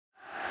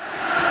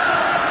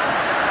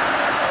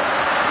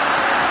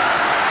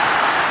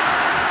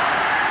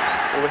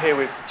here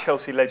with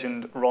Chelsea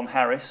legend Ron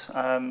Harris.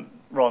 Ron,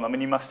 I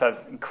mean, you must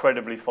have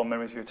incredibly fond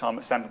memories of your time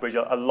at Stamford Bridge,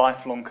 a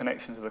lifelong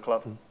connection to the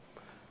club.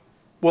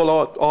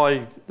 Well,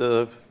 I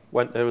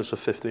went there as a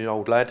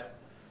 15-year-old lad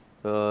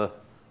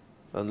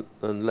and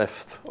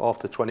left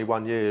after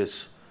 21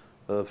 years,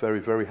 very,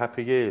 very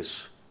happy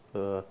years.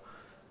 I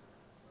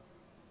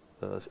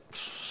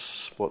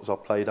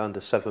played under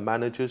 7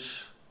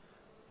 managers,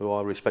 who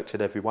I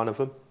respected every one of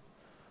them.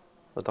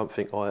 I don't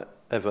think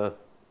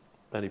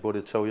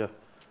anybody tell you,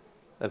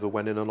 ever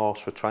went in and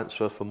asked for a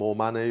transfer for more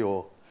money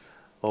or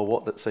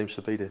what that seems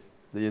to be the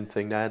in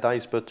thing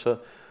nowadays. But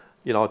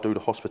you know, I do the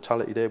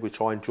hospitality there, which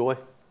I enjoy,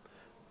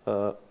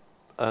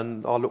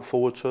 and I look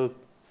forward to,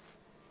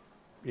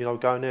 you know,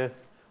 going there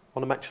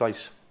on the match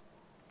days.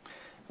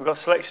 We've got a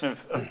selection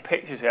of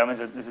pictures here. I mean,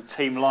 there's a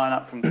team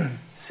line-up from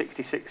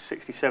 66,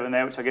 67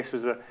 there, which I guess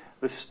was the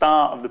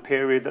start of the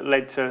period that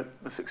led to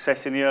the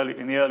success in the early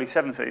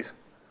 70s.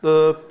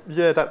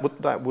 Yeah,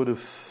 that would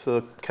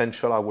have Ken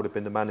Shallow would have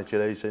been the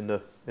manager. He's in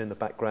the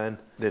background.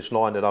 There's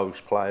 9 of those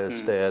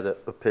players there that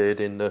appeared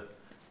in the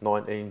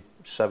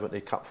 1970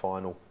 Cup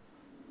final,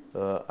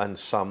 and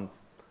some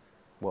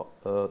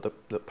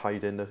that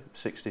played in the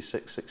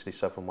 66,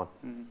 67 one.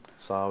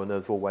 So, and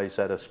they've always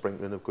had a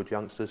sprinkling of good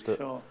youngsters that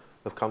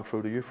have come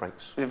through the youth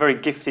ranks. It was a very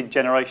gifted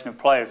generation of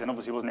players, and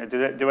obviously, wasn't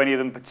it? Do any of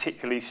them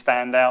particularly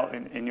stand out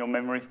in your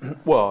memory?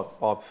 Well,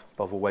 I've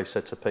always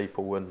said to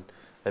people, and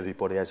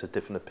everybody has a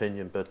different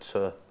opinion,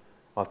 but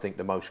I think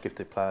the most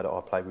gifted player that I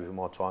played with in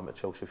my time at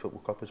Chelsea Football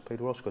Club is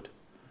Peter Osgood.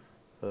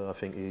 I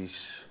think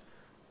he's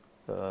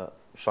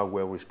so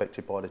well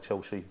respected by the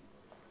Chelsea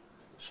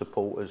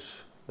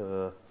supporters.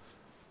 You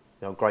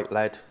know, great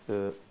lad.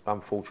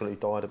 Unfortunately,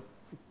 died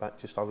back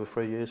just over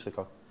 3 years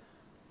ago,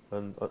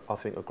 and I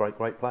think a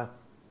great player.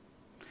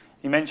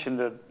 You mentioned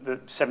the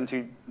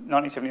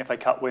 1970 FA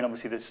Cup win.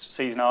 Obviously, the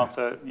season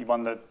after you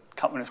won the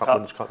Cup Winners'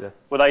 Cup. Yeah.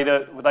 Were they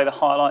the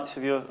highlights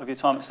of your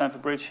time at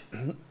Stamford Bridge?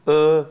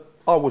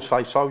 I would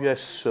say so,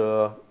 yes.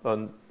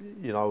 And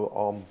you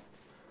know,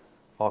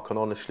 I can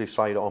honestly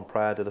say that I'm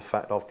proud of the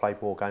fact that I've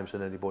played more games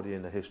than anybody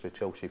in the history of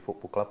Chelsea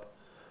Football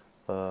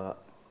Club.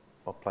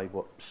 I've played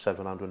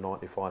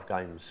 795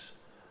 games,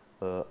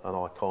 and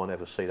I can't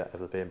ever see that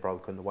ever being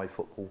broken. The way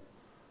football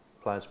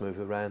players move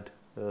around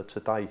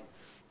today,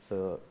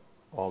 I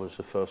was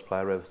the first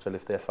player ever to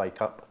lift the FA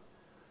Cup.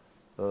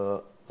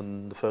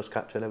 And the first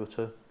captain ever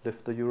to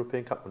lift the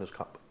European Cup Winners'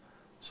 Cup.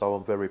 So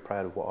I'm very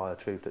proud of what I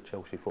achieved at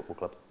Chelsea Football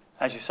Club.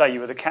 As you say, you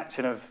were the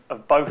captain of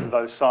both of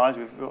those sides.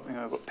 We've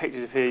got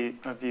pictures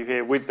of you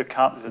here with the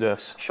cup.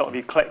 There's a shot of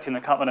you collecting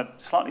the cup and a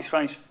slightly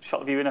strange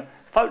shot of you in a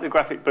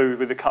photographic booth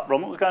with the cup.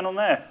 Ron, what was going on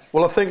there?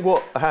 Well, I think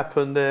what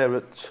happened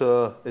there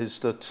is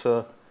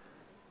that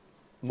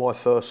my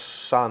first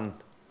son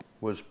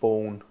was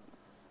born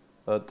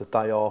the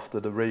day after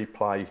the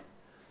replay.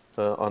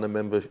 I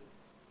remember,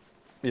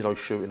 you know,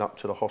 shooting up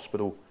to the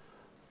hospital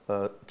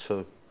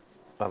to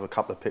have a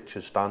couple of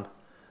pictures done,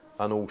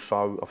 and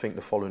also I think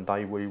the following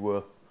day we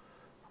went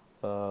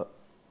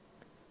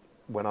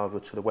over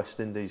to the West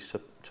Indies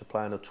to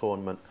play in a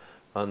tournament,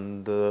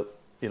 and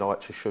you know, I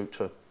had to shoot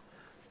to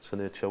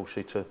near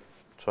Chelsea to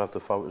have the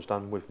photos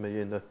done with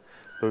me in the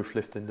booth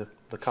lifting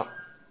the cup.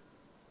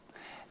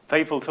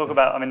 People talk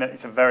about, I mean,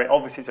 it's a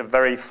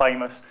very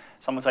famous,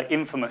 some would say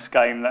infamous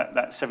game,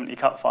 that 70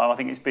 Cup final. I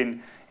think it's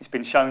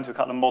been shown to a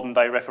couple of modern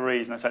day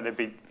referees, and they say there'd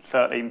be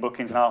 13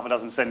 bookings and half a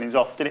dozen sendings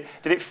off. Did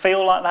it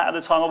feel like that at the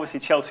time?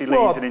 Obviously, Chelsea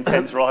leads an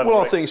intense rivalry.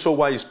 Well, I think it's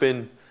always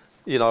been,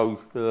 you know,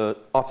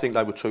 I think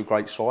they were 2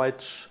 great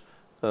sides,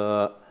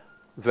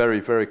 very,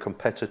 very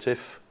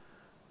competitive.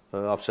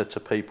 I've said to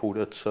people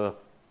that I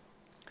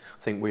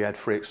think we had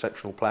 3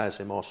 exceptional players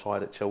in my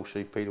side at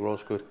Chelsea: Peter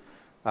Osgood,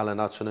 Alan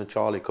Hudson and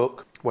Charlie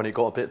Cook. When it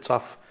got a bit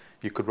tough,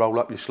 you could roll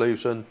up your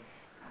sleeves and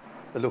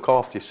look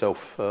after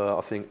yourself.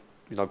 I think,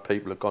 you know,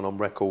 people have gone on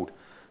record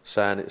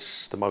saying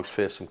it's the most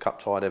fearsome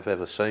cup tie they've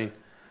ever seen,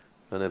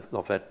 and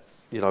I've had,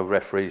 you know,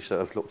 referees that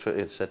have looked at it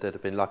and said they'd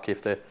have been lucky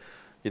if there'd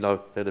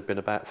have been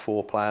about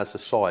 4 players a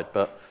side.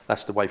 But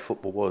that's the way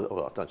football was.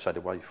 Well, I don't say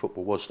the way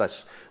football was.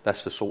 That's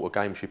the sort of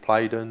games you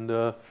played, and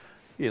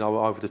you know,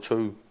 over the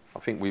 2, I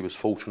think we was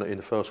fortunate in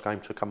the first game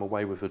to come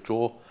away with a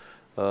draw.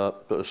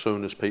 But as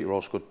soon as Peter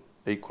Osgood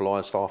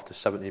equalised after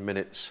 70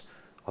 minutes,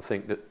 I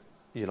think that,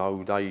 you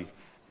know,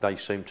 they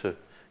seemed to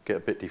get a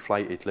bit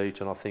deflated, Leeds,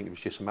 and I think it was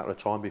just a matter of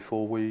time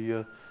before we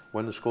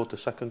went and scored the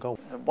second goal.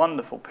 There's a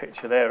wonderful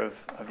picture there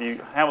of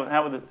you. How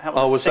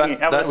was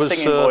the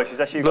singing voices?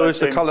 That's you guys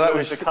doing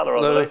Lewis the Colour,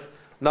 I believe.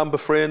 Number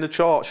 3 in the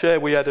charts. Yeah,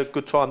 we had a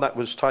good time. That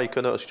was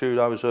taken at a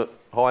studios at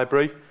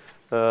Highbury.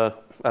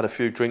 Had a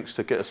few drinks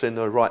to get us in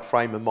the right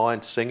frame of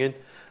mind singing,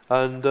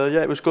 and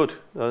yeah, it was good.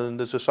 And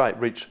as I say, it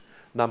reached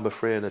number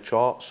 3 in the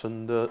charts,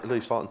 and at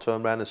least I can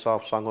turn around and say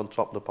I've sung on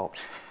Top of the Pops.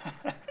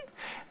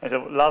 There's a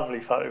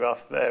lovely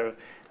photograph there of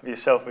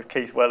yourself with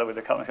Keith Weller with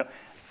the cup.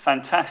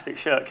 Fantastic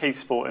shirt Keith's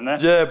sporting there.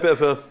 Yeah, a bit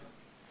of a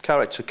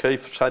character,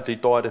 Keith. Sadly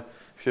died a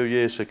few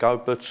years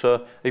ago, but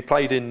he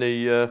played in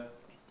the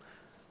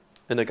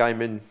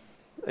game in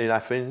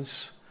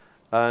Athens,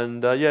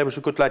 and yeah, he was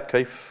a good lad,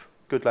 Keith.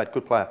 good lad,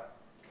 good player.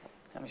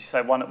 As you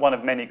say, one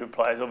of many good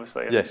players,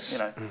 obviously. And, Yes. you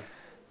know,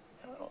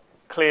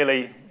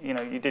 clearly, you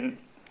know, you didn't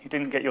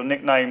get your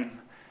nickname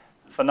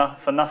for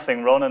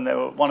nothing, Ron. And there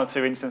were one or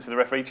two instances with the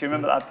referee. Do you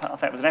remember that? I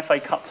think it was an FA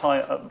Cup tie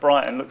at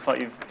Brighton. Looks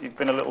like you've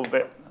been a little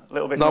bit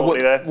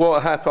naughty there.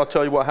 What happened? I'll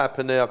tell you what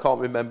happened there. I can't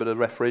remember the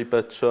referee,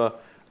 but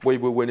we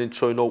were winning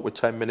 2-0 with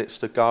 10 minutes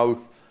to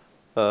go.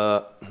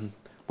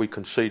 We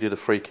conceded a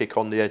free kick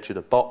on the edge of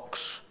the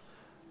box,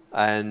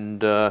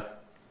 and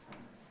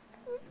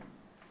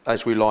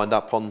as we lined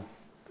up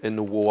in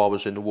the wall, I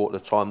was in the wall at the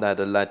time. They had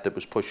a lad that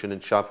was pushing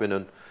and shoving,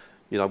 and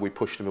you know, we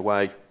pushed him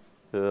away.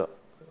 I'll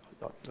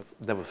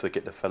never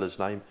forget the fella's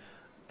name,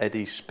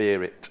 Eddie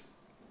Spirit,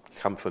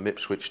 come from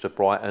Ipswich to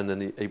Brighton,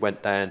 and he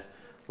went down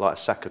like a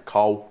sack of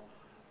coal.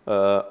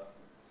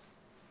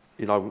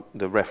 You know,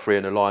 the referee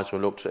and the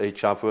linesman looked at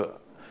each other,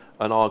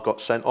 and I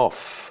got sent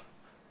off.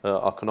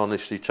 I can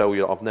honestly tell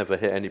you, I've never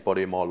hit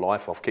anybody in my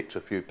life. I've kicked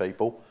a few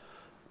people,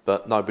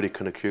 but nobody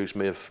can accuse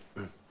me of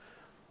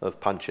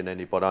punching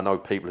anybody. I know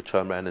people who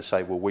turn around and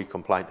say, well, we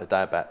complain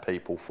today about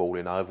people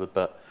falling over,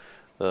 but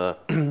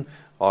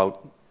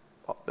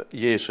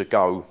years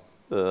ago,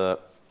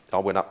 I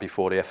went up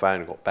before the FA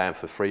and got banned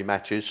for 3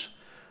 matches,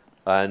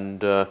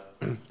 and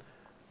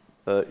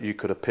you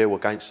could appeal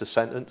against the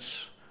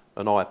sentence,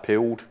 and I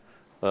appealed,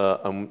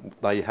 and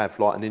they have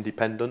like an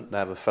independent. They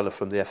have a fella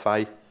from the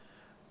FA,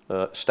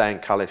 Stan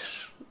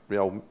Cullis, the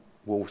old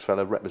Wolves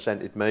fella,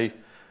 represented me,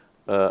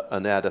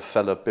 and they had a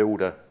fella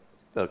builder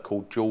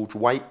called George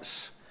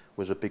Waits,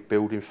 was a big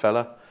building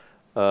fella,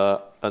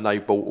 and they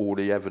brought all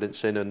the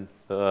evidence in, and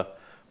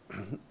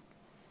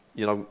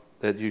you know,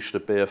 there used to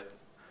be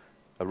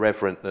a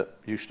reverend that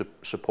used to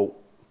support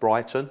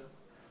Brighton,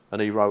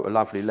 and he wrote a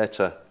lovely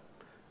letter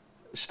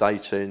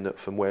stating that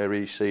from where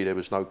he see there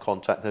was no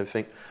contact and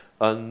everything,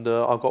 and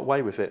I got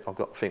away with it. I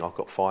think I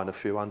got fined a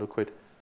few £100.